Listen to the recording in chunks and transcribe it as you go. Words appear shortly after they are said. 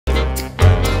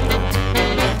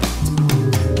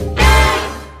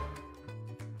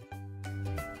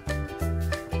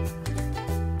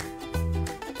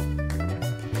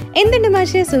എന്തുണ്ട്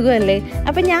മാഷേ, സുഖമല്ലേ?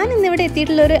 അപ്പോൾ ഞാൻ ഇന്നിവിടെ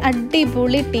എത്തിയിട്ടുള്ള ഒരു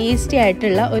അടിപൊളി ടേസ്റ്റി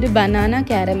ആയിട്ടുള്ള ഒരു ബനാന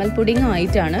കാരമൽ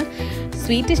പുഡിങ്ങുമായിട്ടാണ്.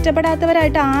 സ്വീറ്റ്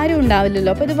ഇഷ്ടപ്പെടാത്തവരായിട്ട് ആരും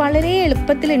ഉണ്ടാവില്ലല്ലോ. അപ്പോൾ ഇത് വളരെ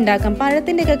എളുപ്പത്തിൽ ഉണ്ടാക്കാം.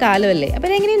 പഴത്തിൻ്റെയൊക്കെ കാലമല്ലേ. അപ്പോൾ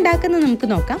ഇതെങ്ങനെ ഉണ്ടാക്കുന്നത് നമുക്ക്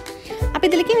നോക്കാം. അപ്പോൾ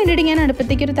ഇതിലേക്ക് വേണ്ടിയിട്ട് ഞാൻ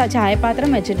അടുപ്പത്തേക്ക് ഒരു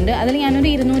ചായപാത്രം വെച്ചിട്ടുണ്ട്. അതിൽ ഞാനൊരു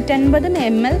 250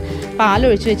 ml പാൽ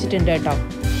ഒഴിച്ച് വെച്ചിട്ടുണ്ട് കേട്ടോ.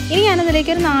 ഇനി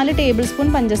ഞാനതിലേക്ക് ഒരു 4 ടേബിൾ സ്പൂൺ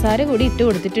പഞ്ചസാര കൂടി ഇട്ട്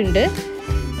കൊടുത്തിട്ടുണ്ട്.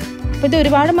 അപ്പോൾ ഇത്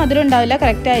ഒരുപാട് മധുരം ഉണ്ടാവില്ല,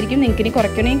 കറക്റ്റായിരിക്കും. നിങ്ങൾക്ക് ഇനി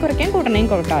കുറയ്ക്കണമെങ്കിൽ കുറയ്ക്കാം,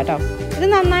 കൂട്ടണമെങ്കിൽ കൂട്ടാം കേട്ടോ. ഇത്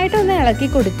നന്നായിട്ടൊന്ന് ഇളക്കി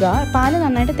കൊടുക്കുക. പാല്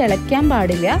നന്നായിട്ട് തിളയ്ക്കാൻ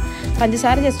പാടില്ല.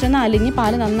 പഞ്ചസാര ജസ്റ്റ് ഒന്ന് അലിഞ്ഞ്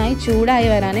പാല് നന്നായി ചൂടായി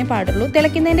വരാനേ പാടുള്ളൂ.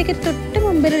 തിളയ്ക്കുന്നതിൻ്റെയൊക്കെ തൊട്ട്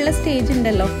മുമ്പിലുള്ള സ്റ്റേജ്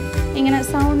ഉണ്ടല്ലോ, ഇങ്ങനെ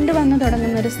സൗണ്ട് വന്ന്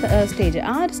തുടങ്ങുന്ന ഒരു സ്റ്റേജ്,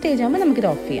 ആ ഒരു സ്റ്റേജ് ആകുമ്പോൾ നമുക്കിത്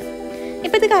ഓഫ് ചെയ്യാം.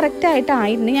 ഇപ്പോൾ ഇത് കറക്റ്റായിട്ട്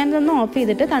ആയിട്ടുണ്ട്. ഞാനിതൊന്ന് ഓഫ്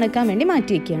ചെയ്തിട്ട് തണുക്കാൻ വേണ്ടി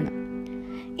മാറ്റി വയ്ക്കുകയാണ്.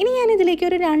 ഇനി ഞാനിതിലേക്ക്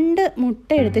ഒരു 2 മുട്ട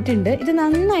എടുത്തിട്ടുണ്ട്. ഇത്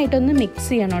നന്നായിട്ടൊന്ന് മിക്സ്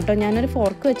ചെയ്യണം കേട്ടോ. ഞാനൊരു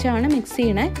ഫോർക്ക് വെച്ചാണ് മിക്സ്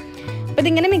ചെയ്യണേ. അപ്പോൾ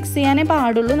ഇതിങ്ങനെ മിക്സ് ചെയ്യാനേ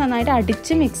പാടുള്ളൂ. നന്നായിട്ട്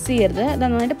അടിച്ച് മിക്സ് ചെയ്യരുത്. ഇത്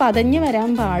നന്നായിട്ട് പതഞ്ഞ്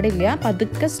വരാൻ പാടില്ല.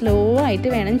 പതുക്കെ സ്ലോ ആയിട്ട്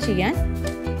വേണം ചെയ്യാൻ.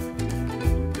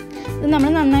 ഇത് നമ്മൾ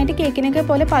നന്നായിട്ട് കേക്കിനൊക്കെ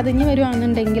പോലെ പതഞ്ഞ്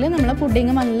വരുവാണെന്നുണ്ടെങ്കിൽ നമ്മളെ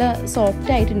പുഡിങ് നല്ല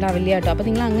സോഫ്റ്റ് ആയിട്ടുണ്ടാവില്ല കേട്ടോ. അപ്പോൾ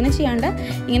നിങ്ങൾ അങ്ങനെ ചെയ്യാണ്ട്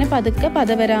ഇങ്ങനെ പതുക്കെ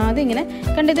പതവരാതെ ഇങ്ങനെ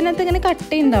കണ്ടതിനകത്ത് ഇങ്ങനെ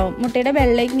കട്ടയുണ്ടാവും. മുട്ടയുടെ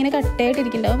വെള്ളയ്ക്ക് ഇങ്ങനെ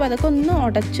കട്ടയായിട്ടിരിക്കുന്നുണ്ടാവും. അപ്പോൾ അതൊക്കെ ഒന്ന്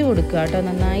ഉടച്ച് കൊടുക്കുക കേട്ടോ.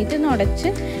 നന്നായിട്ടൊന്ന്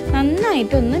ഉടച്ച്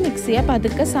നന്നായിട്ടൊന്ന് മിക്സ് ചെയ്യുക.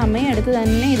 പതുക്കെ സമയം എടുത്ത്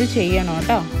തന്നെ ഇത് ചെയ്യണം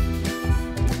കേട്ടോ.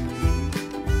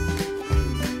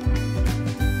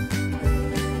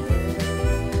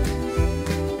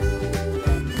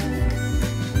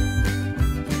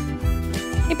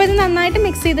 ഇപ്പോൾ ഇത് നന്നായിട്ട്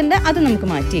മിക്സ് ചെയ്തിട്ടുണ്ട്. അത് നമുക്ക്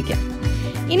മാറ്റി വയ്ക്കാം.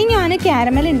 ഇനി ഞാൻ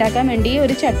കാരമൽ ഉണ്ടാക്കാൻ വേണ്ടി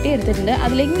ഒരു ചട്ടി എടുത്തിട്ടുണ്ട്.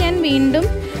 അതിലേക്ക് ഞാൻ വീണ്ടും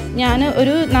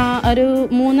ഒരു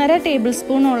 3.5 ടേബിൾ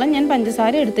സ്പൂണോളം ഞാൻ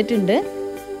പഞ്ചസാര എടുത്തിട്ടുണ്ട്.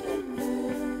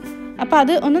 അപ്പോൾ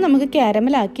അത് ഒന്ന് നമുക്ക്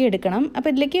കാരമലാക്കി എടുക്കണം.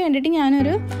 അപ്പോൾ ഇതിലേക്ക് വേണ്ടിയിട്ട്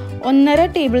ഞാനൊരു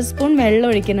 1.5 ടേബിൾ സ്പൂൺ വെള്ളം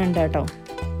ഒഴിക്കുന്നുണ്ട് കേട്ടോ.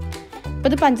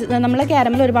 അപ്പോൾ ഇത് നമ്മളെ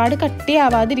കാരമൽ ഒരുപാട്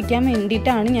കട്ടിയാവാതിരിക്കാൻ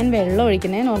വേണ്ടിയിട്ടാണ് ഞാൻ വെള്ളം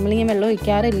ഒഴിക്കുന്നത്. നോർമലി ഞാൻ വെള്ളം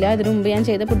ഒഴിക്കാറില്ല. ഇതിനു മുമ്പ് ഞാൻ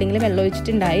ചെയ്ത പുഡിങ്ങിൽ വെള്ളം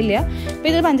ഒഴിച്ചിട്ടുണ്ടായില്ല. അപ്പോൾ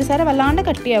ഇത് പഞ്ചസാര വല്ലാണ്ട്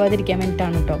കട്ടിയാവാതിരിക്കാൻ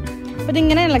വേണ്ടിയിട്ടാണ് കേട്ടോ. അപ്പോൾ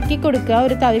ഇതിങ്ങനെ ഇളക്കി കൊടുക്കുക.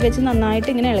 ഒരു തവി വെച്ച് നന്നായിട്ട്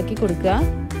ഇങ്ങനെ ഇളക്കി കൊടുക്കുക.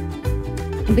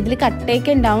 അപ്പോൾ ഇതിൽ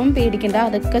കട്ടയൊക്കെ ഉണ്ടാവും, പേടിക്കണ്ട.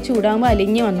 അതൊക്കെ ചൂടാകുമ്പോൾ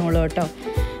അലിഞ്ഞ് വന്നോളൂ കേട്ടോ.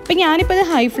 അപ്പോൾ ഞാനിപ്പോൾ ഇത്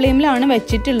ഹൈ ഫ്ലെയിമിലാണ്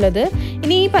വെച്ചിട്ടുള്ളത്.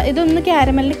 ഇനി ഇതൊന്ന്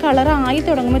കാരമലിന് കളറായി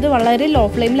തുടങ്ങുമ്പോൾ ഇത് വളരെ ലോ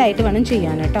ഫ്ലെയിമിലായിട്ട് വേണം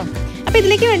ചെയ്യാൻ കേട്ടോ. അപ്പോൾ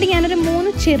ഇതിലേക്ക് വേണ്ടി ഞാനൊരു 3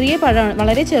 ചെറിയ പഴമാണ്,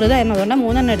 വളരെ ചെറുതായിരുന്നു, അതുകൊണ്ടാണ്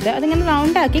 3 എടുത്ത് അതിങ്ങനെ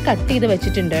റൗണ്ടാക്കി കട്ട് ചെയ്ത്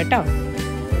വെച്ചിട്ടുണ്ട് കേട്ടോ.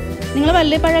 നിങ്ങൾ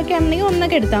വലിയ പഴമൊക്കെ ആണെങ്കിൽ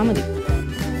 1 എടുത്താൽ മതി.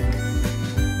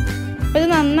 അപ്പോൾ ഇത്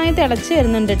നന്നായി തിളച്ച്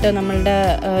വരുന്നുണ്ട് കേട്ടോ നമ്മളുടെ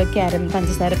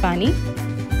പഞ്ചസാര പാനി.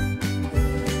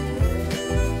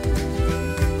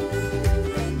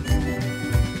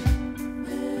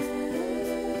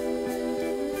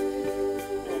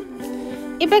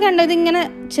 ഇപ്പോൾ കണ്ടത് ഇങ്ങനെ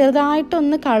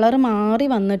ചെറുതായിട്ടൊന്ന് കളർ മാറി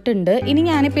വന്നിട്ടുണ്ട്. ഇനി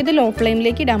ഞാനിപ്പോൾ ഇത് ലോ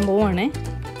ഫ്ലെയിമിലേക്ക് ഇടാൻ പോവുകയാണേ.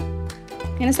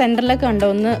 ഇങ്ങനെ സെൻറ്ററിലൊക്കെ കണ്ടോ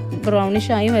ഒന്ന്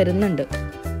ബ്രൗണിഷായി വരുന്നുണ്ട്.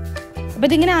 അപ്പോൾ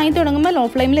ഇതിങ്ങനെ ആയി തുടങ്ങുമ്പോൾ ലോ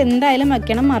ഫ്ലെയിമിൽ എന്തായാലും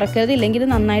വെക്കണം, മറക്കരുത്. ഇല്ലെങ്കിൽ ഇത്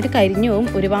നന്നായിട്ട് കരിഞ്ഞു പോകും.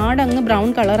 ഒരുപാട് അങ്ങ്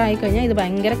ബ്രൗൺ കളറായി കഴിഞ്ഞാൽ ഇത്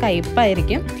ഭയങ്കര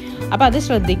കയ്പ്പായിരിക്കും. അപ്പോൾ അത്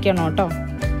ശ്രദ്ധിക്കണം കേട്ടോ.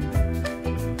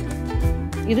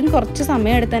 ഇതും കുറച്ച്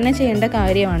സമയം എടുത്ത് തന്നെ ചെയ്യേണ്ട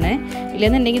കാര്യമാണ്.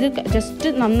 ഇല്ലെന്നുണ്ടെങ്കിൽ ഇത് ജസ്റ്റ്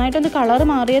നന്നായിട്ടൊന്ന് കളർ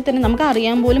മാറിയാൽ തന്നെ നമുക്ക്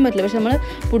അറിയാൻ പോലും പറ്റില്ല. പക്ഷെ നമ്മൾ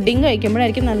പുഡിങ്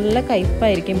കഴിക്കുമ്പോഴായിരിക്കും നല്ല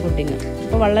കയ്പ്പായിരിക്കും പുഡിങ്.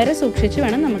 അപ്പോൾ വളരെ സൂക്ഷിച്ച്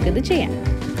വേണം നമുക്കിത് ചെയ്യാൻ.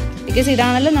 ബിക്കോസ്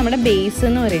ഇതാണല്ലോ നമ്മുടെ ബേസ്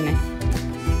എന്ന് പറയുന്നത്.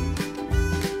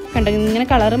 കണ്ടോ ഇങ്ങനെ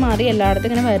കളർ മാറി എല്ലായിടത്തും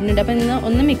ഇങ്ങനെ വരുന്നുണ്ട്. അപ്പോൾ ഇന്ന്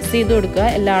ഒന്ന് മിക്സ് ചെയ്ത് കൊടുക്കുക,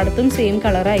 എല്ലായിടത്തും സെയിം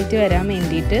കളറായിട്ട് വരാൻ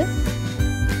വേണ്ടിയിട്ട്.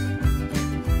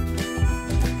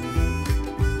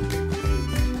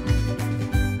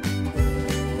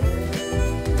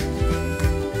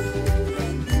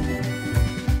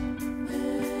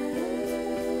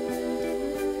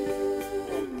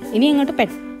 ഇനി അങ്ങോട്ട്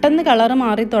പെട്ടെന്ന് കളർ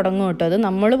മാറി തുടങ്ങും കേട്ടോ. അത്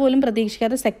നമ്മൾ പോലും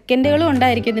പ്രതീക്ഷിക്കാത്ത സെക്കൻഡുകളും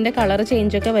ഉണ്ടായിരിക്കും ഇതിൻ്റെ കളർ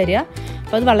ചേഞ്ചൊക്കെ വരിക.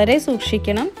 അപ്പോൾ അത് വളരെ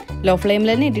സൂക്ഷിക്കണം. ലോ ഫ്ലെയിമിൽ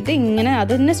തന്നെ ഇട്ടിട്ട് ഇങ്ങനെ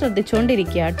അതൊന്നെ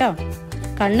ശ്രദ്ധിച്ചുകൊണ്ടിരിക്കുക കേട്ടോ.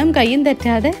 കണ്ണും കൈയും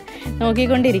തെറ്റാതെ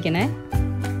നോക്കിക്കൊണ്ടിരിക്കണേ.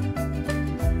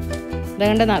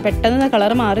 അതുകൊണ്ട് പെട്ടെന്ന്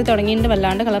കളർ മാറി തുടങ്ങിയിട്ടുണ്ട്.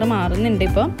 വല്ലാണ്ട് കളർ മാറുന്നുണ്ട്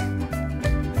ഇപ്പോൾ.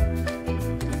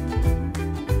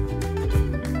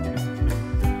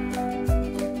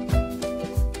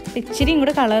 ഇച്ചിരിയും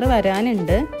കൂടെ കളർ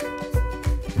വരാനുണ്ട്.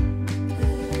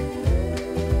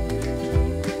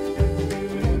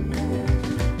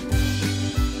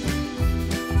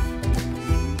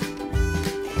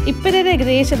 ഇപ്പോൾ ഇത്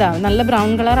ഏകദേശം നല്ല ബ്രൗൺ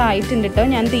കളർ ആയിട്ടുണ്ട് കേട്ടോ.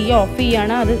 ഞാൻ തീ ഓഫ്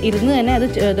ചെയ്യുകയാണ്. അത് ഇരുന്ന് തന്നെ അത്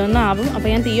ഇതൊന്നാവും. അപ്പോൾ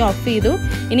ഞാൻ തീ ഓഫ് ചെയ്തു.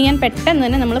 ഇനി ഞാൻ പെട്ടെന്ന്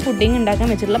തന്നെ നമ്മൾ പുഡിങ് ഉണ്ടാക്കാൻ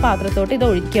വെച്ചിട്ടുള്ള പാത്രത്തോട്ട് ഇത്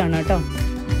ഒഴിക്കുകയാണ് കേട്ടോ.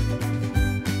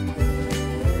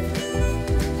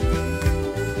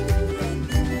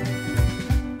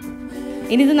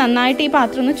 ഇനി ഇത് നന്നായിട്ട് ഈ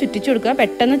പാത്രം ഒന്ന് ചുറ്റിച്ചു കൊടുക്കുക.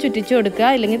 പെട്ടെന്ന് ചുറ്റിച്ചു കൊടുക്കുക,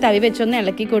 അല്ലെങ്കിൽ തവി വെച്ചൊന്ന്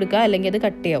ഇളക്കി കൊടുക്കുക, അല്ലെങ്കിൽ അത്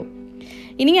കട്ടിയാവും.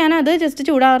 ഇനി ഞാനത് ജസ്റ്റ്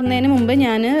ചൂടാറുന്നതിന് മുമ്പ്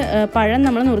ഞാൻ പഴം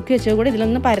നമ്മൾ നുറുക്കി വെച്ചത് കൂടി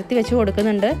ഇതിലൊന്ന് പരത്തി വെച്ച്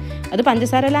കൊടുക്കുന്നുണ്ട്. അത്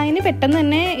പഞ്ചസാര ലായനി പെട്ടെന്ന്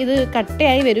തന്നെ ഇത്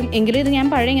കട്ടയായി വരും. എങ്കിലും ഇത് ഞാൻ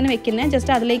പഴം ഇങ്ങനെ വെക്കുന്നത്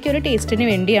ജസ്റ്റ് അതിലേക്ക് ഒരു ടേസ്റ്റിന്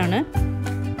വേണ്ടിയാണ്.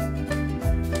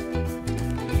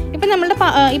 നമ്മുടെ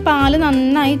ഈ പാല്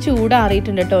നന്നായി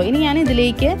ചൂടാറിയിട്ടുണ്ട് കേട്ടോ. ഇനി ഞാൻ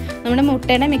ഇതിലേക്ക് നമ്മുടെ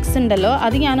മുട്ടയുടെ മിക്സ് ഉണ്ടല്ലോ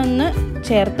അത് ഞാനൊന്ന്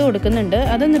ചേർത്ത് കൊടുക്കുന്നുണ്ട്.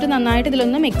 അത് എന്നിട്ട് നന്നായിട്ട്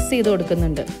ഇതിലൊന്ന് മിക്സ് ചെയ്ത്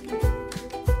കൊടുക്കുന്നുണ്ട്.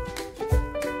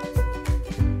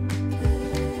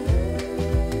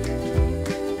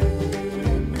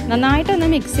 നന്നായിട്ടൊന്ന്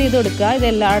മിക്സ് ചെയ്ത് കൊടുക്കുക. ഇത്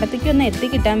എല്ലായിടത്തേക്കും ഒന്ന്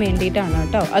എത്തിക്കിട്ടാൻ വേണ്ടിയിട്ടാണ്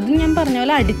കേട്ടോ. അതും ഞാൻ പറഞ്ഞ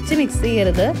പോലെ അടിച്ച് മിക്സ്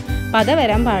ചെയ്യരുത്, പത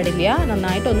വരാൻ പാടില്ല.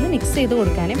 നന്നായിട്ടൊന്ന് മിക്സ് ചെയ്ത്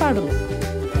കൊടുക്കാനേ പാടുള്ളൂ.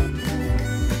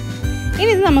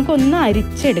 ഇനി ഇത് നമുക്കൊന്ന്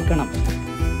അരിച്ചെടുക്കണം.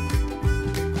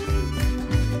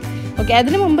 ഓക്കെ,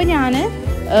 അതിനു മുമ്പ് ഞാൻ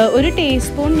 1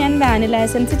 ടീസ്പൂൺ ഞാൻ വാനില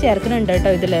എസൻസ് ചേർക്കുന്നുണ്ട് കേട്ടോ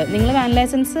ഇതിൽ. നിങ്ങൾ വാനില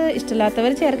എസൻസ്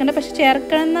ഇഷ്ടമില്ലാത്തവർ ചേർക്കേണ്ട, പക്ഷെ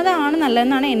ചേർക്കുന്നതാണ്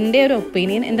നല്ലതെന്നാണ് എൻ്റെ ഒരു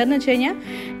ഒപ്പീനിയൻ. എന്താണെന്ന് വെച്ച് കഴിഞ്ഞാൽ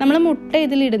നമ്മൾ മുട്ട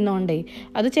ഇതിലിടുന്നോണ്ടേ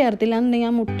അത് ചേർത്തില്ല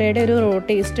എന്നുണ്ടെങ്കിൽ ആ മുട്ടയുടെ ഒരു റോ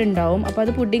ടേസ്റ്റ് ഉണ്ടാവും. അപ്പോൾ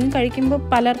അത് പുഡിങ് കഴിക്കുമ്പോൾ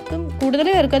പലർക്കും കൂടുതൽ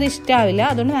പേർക്കും അത് ഇഷ്ടമാവില്ല.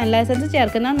 അതുകൊണ്ട് വാനില എസൻസ്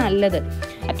ചേർക്കുന്നതാണ് നല്ലത്.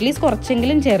 അറ്റ്ലീസ്റ്റ്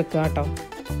കുറച്ചെങ്കിലും ചേർക്കുക കേട്ടോ.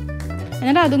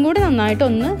 എന്നിട്ട് അതും കൂടി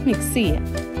നന്നായിട്ടൊന്ന് മിക്സ് ചെയ്യാം.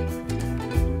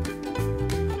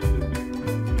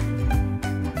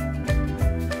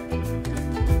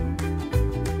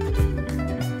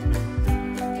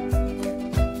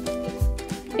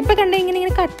 ഇപ്പം കണ്ട ഇങ്ങനെ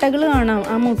കട്ടകൾ കാണാം,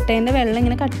 ആ മുട്ടേൻ്റെ വെള്ളം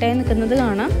ഇങ്ങനെ കട്ടയായി നിൽക്കുന്നത്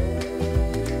കാണാം.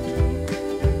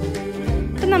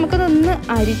 അപ്പം നമുക്കതൊന്ന്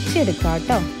അരിച്ചെടുക്കാം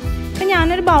കേട്ടോ. അപ്പം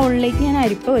ഞാനൊരു ബൗളിലേക്ക് ഞാൻ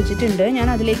അരിപ്പ വെച്ചിട്ടുണ്ട്. ഞാൻ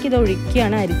അതിലേക്ക് ഇത്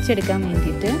ഒഴിക്കുകയാണ് അരിച്ചെടുക്കാൻ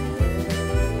വേണ്ടിയിട്ട്.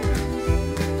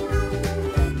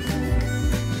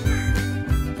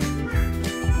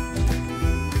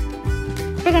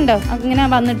 ഇപ്പം കണ്ടോ അങ്ങനെ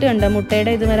വന്നിട്ട് കണ്ടോ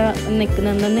മുട്ടയുടെ ഇതുവരെ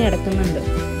നിന്ന് കിടക്കുന്നുണ്ട്.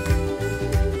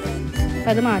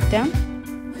 അപ്പം അത് മാറ്റാം.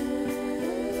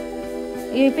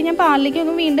 ഇപ്പം ഞാൻ പാലിലേക്ക്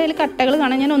നോക്കുമ്പോൾ വീണ്ടും അതിൽ കട്ടകൾ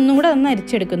കാണാൻ ഞാൻ ഒന്നും കൂടെ അതൊന്ന്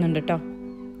അരിച്ചെടുക്കുന്നുണ്ട് കേട്ടോ.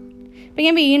 അപ്പം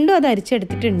ഞാൻ വീണ്ടും അത്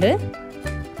അരിച്ചെടുത്തിട്ടുണ്ട്.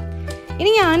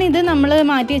 ഇനി ഞാനിത് നമ്മൾ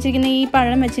മാറ്റി വെച്ചിരിക്കുന്ന ഈ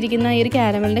പഴം വെച്ചിരിക്കുന്ന ഈ ഒരു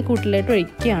കാരമലിൻ്റെ കൂട്ടിലോട്ട്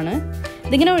ഒഴിക്കുകയാണ്.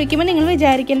 ഇതിങ്ങനെ ഒഴിക്കുമ്പോൾ നിങ്ങൾ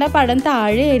വിചാരിക്കേണ്ട പഴം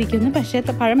താഴെ ആയിരിക്കുന്നു, പക്ഷേ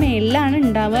പഴം മേളിലാണ്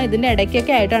ഉണ്ടാവുക. ഇതിൻ്റെ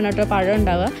ഇടയ്ക്കൊക്കെ ആയിട്ടാണ് കേട്ടോ പഴം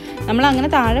ഉണ്ടാവുക. നമ്മൾ അങ്ങനെ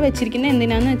താഴെ വെച്ചിരിക്കുന്നത്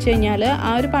എന്തിനാന്ന് വെച്ച് കഴിഞ്ഞാൽ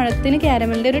ആ ഒരു പഴത്തിന്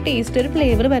കാരമലിൻ്റെ ഒരു ടേസ്റ്റ്, ഒരു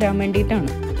ഫ്ലേവർ വരാൻ വേണ്ടിയിട്ടാണ്.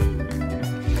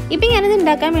 ഇപ്പം ഞാനിത്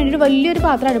ഉണ്ടാക്കാൻ വേണ്ടിയിട്ട് വലിയൊരു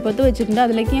പാത്രം അടുപ്പത്ത് വെച്ചിട്ടുണ്ട്.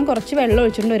 അതിലേക്ക് ഞാൻ കുറച്ച് വെള്ളം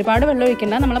ഒഴിച്ചിട്ടുണ്ട്. ഒരുപാട് വെള്ളം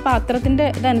ഒഴിക്കേണ്ട, നമ്മളെ പാത്രത്തിൻ്റെ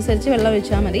ഇതനുസരിച്ച് വെള്ളം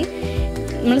ഒഴിച്ചാൽ മതി.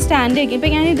 നമ്മൾ സ്റ്റാൻഡ് വയ്ക്കും.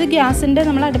 ഇപ്പം ഞാനിത് ഗ്യാസിൻ്റെ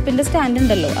നമ്മൾ അടുപ്പിൻ്റെ സ്റ്റാൻഡ്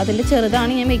ഉണ്ടല്ലോ അതിൻ്റെ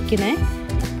ചെറുതാണ് ഞാൻ വെക്കുന്നത്.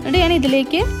 എന്നിട്ട് ഞാൻ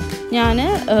ഇതിലേക്ക്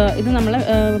ഇത് നമ്മൾ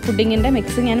പുഡിങ്ങിൻ്റെ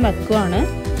മിക്സ് ഞാൻ വെക്കുവാണ്.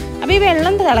 അപ്പോൾ ഈ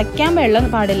വെള്ളം തിളയ്ക്കാൻ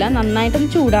പാടില്ല, നന്നായിട്ടൊന്ന്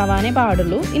ചൂടാവാനേ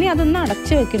പാടുള്ളൂ. ഇനി അതൊന്ന്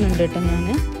അടച്ച് വെക്കുന്നുണ്ട് കേട്ടോ ഞാൻ.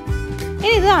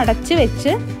 ഇനി ഇത് അടച്ച്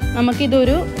വെച്ച്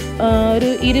നമുക്കിതൊരു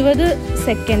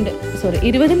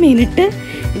 20 മിനിറ്റ്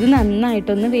ഇത്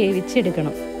നന്നായിട്ടൊന്ന്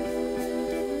വേവിച്ചെടുക്കണം.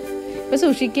 ഇപ്പോൾ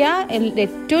സൂക്ഷിക്കുക,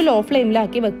 ഏറ്റവും ലോ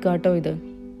ഫ്ലെയിമിലാക്കി വെക്കുക കേട്ടോ. ഇത്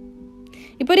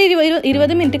ഇപ്പോൾ ഒരു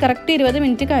 20 മിനിറ്റ്, കറക്റ്റ് 20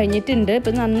 മിനിറ്റ് കഴിഞ്ഞിട്ടുണ്ട്.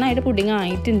 ഇപ്പോൾ നന്നായിട്ട് പുഡിങ്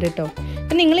ആയിട്ടുണ്ട് കേട്ടോ.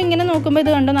 അപ്പം നിങ്ങളിങ്ങനെ നോക്കുമ്പോൾ ഇത്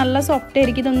കണ്ടോ നല്ല സോഫ്റ്റ്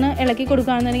ആയിരിക്കും. ഇതൊന്ന് ഇളക്കി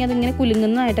കൊടുക്കുകയാണെന്നുണ്ടെങ്കിൽ അതിങ്ങനെ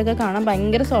കുലുങ്ങുന്നതായിട്ടൊക്കെ കാണാൻ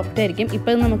ഭയങ്കര സോഫ്റ്റ് ആയിരിക്കും.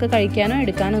 ഇപ്പോൾ നമുക്ക് കഴിക്കാനോ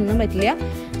എടുക്കാനോ ഒന്നും പറ്റില്ല.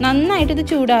 നന്നായിട്ട് ഇത്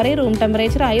ചൂടാറി റൂം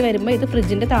ടെമ്പറേച്ചർ ആയി വരുമ്പോൾ ഇത്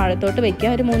ഫ്രിഡ്ജിൻ്റെ താഴത്തോട്ട് വെക്കുക.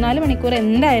 ഒരു 3-4 മണിക്കൂർ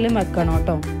എന്തായാലും വെക്കണം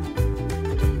കേട്ടോ.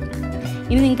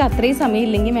 ഇനി നിങ്ങൾക്ക് അത്രയും സമയം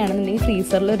ഇല്ലെങ്കിൽ വേണമെന്നുണ്ടെങ്കിൽ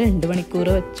ഫ്രീസറിൽ ഒരു 2 മണിക്കൂർ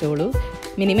വെച്ചോളൂ.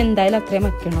 മിനിമം എന്തായാലും അത്രയും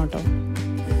വെക്കണം കേട്ടോ.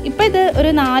 ഇപ്പോൾ ഇത് ഒരു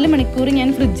 4 മണിക്കൂർ ഞാൻ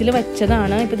ഫ്രിഡ്ജിൽ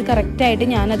വെച്ചതാണ്. ഇപ്പോൾ ഇത് കറക്റ്റായിട്ട്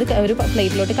ഞാനത് ഒരു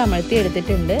പ്ലേറ്റിലോട്ട് കമഴ്ത്തി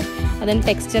എടുത്തിട്ടുണ്ട്. അതിന്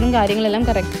ടെക്സ്ചറും കാര്യങ്ങളെല്ലാം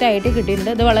കറക്റ്റായിട്ട്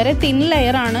കിട്ടിയിട്ടുണ്ട്. ഇത് വളരെ തിൻ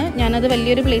ലെയറാണ്. ഞാനത്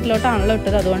വലിയൊരു പ്ലേറ്റിലോട്ടാണല്ലോ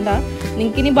ഇട്ടത്. അതുകൊണ്ടാണ്.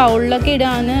 നിങ്ങൾക്കിനി ബൗളിലൊക്കെ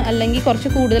ഇടാൻ അല്ലെങ്കിൽ കുറച്ച്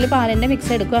കൂടുതൽ പാലിൻ്റെ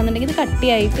മിക്സ് എടുക്കുകയാണെന്നുണ്ടെങ്കിൽ ഇത്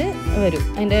കട്ടിയായിട്ട് വരും,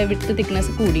 അതിൻ്റെ വിട്ട്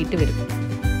തിക്നെസ് കൂടിയിട്ട് വരും.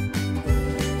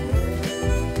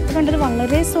 കണ്ടത്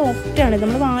വളരെ സോഫ്റ്റാണ്.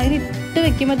 നമ്മൾ വായിലിട്ട്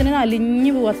വെക്കുമ്പോൾ തന്നെ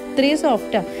അലിഞ്ഞു പോകും, അത്രയും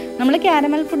സോഫ്റ്റാണ്. നമ്മൾ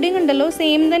കാരമൽ പുഡിങ് ഉണ്ടല്ലോ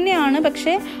സെയിം തന്നെയാണ്,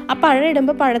 പക്ഷേ ആ പഴം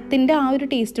ഇടുമ്പോൾ പഴത്തിൻ്റെ ആ ഒരു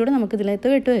ടേസ്റ്റ് കൂടെ നമുക്ക് ഇതിനകത്ത്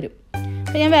വിട്ട് വരും.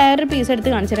 അപ്പോൾ ഞാൻ വേറൊരു പീസ് എടുത്ത്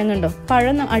കാണിച്ചു തരാൻ. കണ്ടോ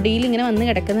പഴം അടിയിൽ ഇങ്ങനെ വന്ന്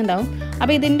കിടക്കുന്നുണ്ടാവും.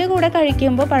 അപ്പോൾ ഇതിൻ്റെ കൂടെ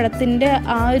കഴിക്കുമ്പോൾ പഴത്തിൻ്റെ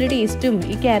ആ ഒരു ടേസ്റ്റും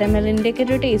ഈ കാരമലിൻ്റെയൊക്കെ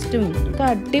ഒരു ടേസ്റ്റും ഒക്കെ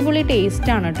അടിപൊളി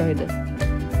ടേസ്റ്റാണ് കേട്ടോ ഇത്.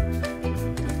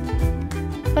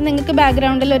 അപ്പം നിങ്ങൾക്ക്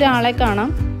ബാക്ക്ഗ്രൗണ്ടിൽ ഒരാളെ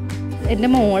കാണാം, എൻ്റെ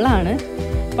മോളാണ്.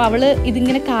 അപ്പോൾ അവൾ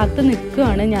ഇതിങ്ങനെ കാത്ത്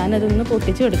നിൽക്കുകയാണ്. ഞാനതൊന്ന്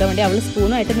പൊട്ടിച്ച് കൊടുക്കാൻ വേണ്ടി അവൾ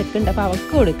സ്പൂണുമായിട്ട് നിൽക്കുന്നുണ്ട്. അപ്പോൾ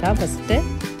അവൾക്ക് കൊടുക്കാം ഫസ്റ്റ്.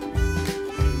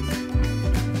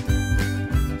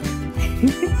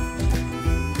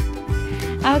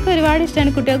 അവൾക്ക് ഒരുപാട്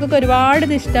ഇഷ്ടമാണ്, കുട്ടികൾക്കൊക്കെ ഒരുപാട്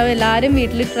ഇത് ഇഷ്ടമാവും. എല്ലാവരും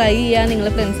വീട്ടിൽ ട്രൈ ചെയ്യുക,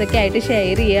 നിങ്ങളുടെ ഫ്രണ്ട്സൊക്കെ ആയിട്ട്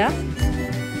ഷെയർ ചെയ്യുക.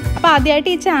 അപ്പോൾ ആദ്യമായിട്ട്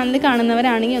ഈ ചാനൽ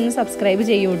കാണുന്നവരാണെങ്കിൽ ഒന്ന് സബ്സ്ക്രൈബ്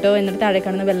ചെയ്യൂ കേട്ടോ. എന്നിട്ട് താഴെ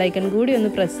കാണുന്ന ബെല്ലൈക്കൺ കൂടി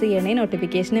ഒന്ന് പ്രസ് ചെയ്യണേ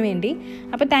നോട്ടിഫിക്കേഷന് വേണ്ടി.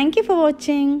 അപ്പോൾ താങ്ക് യു ഫോർ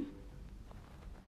വാച്ചിങ്.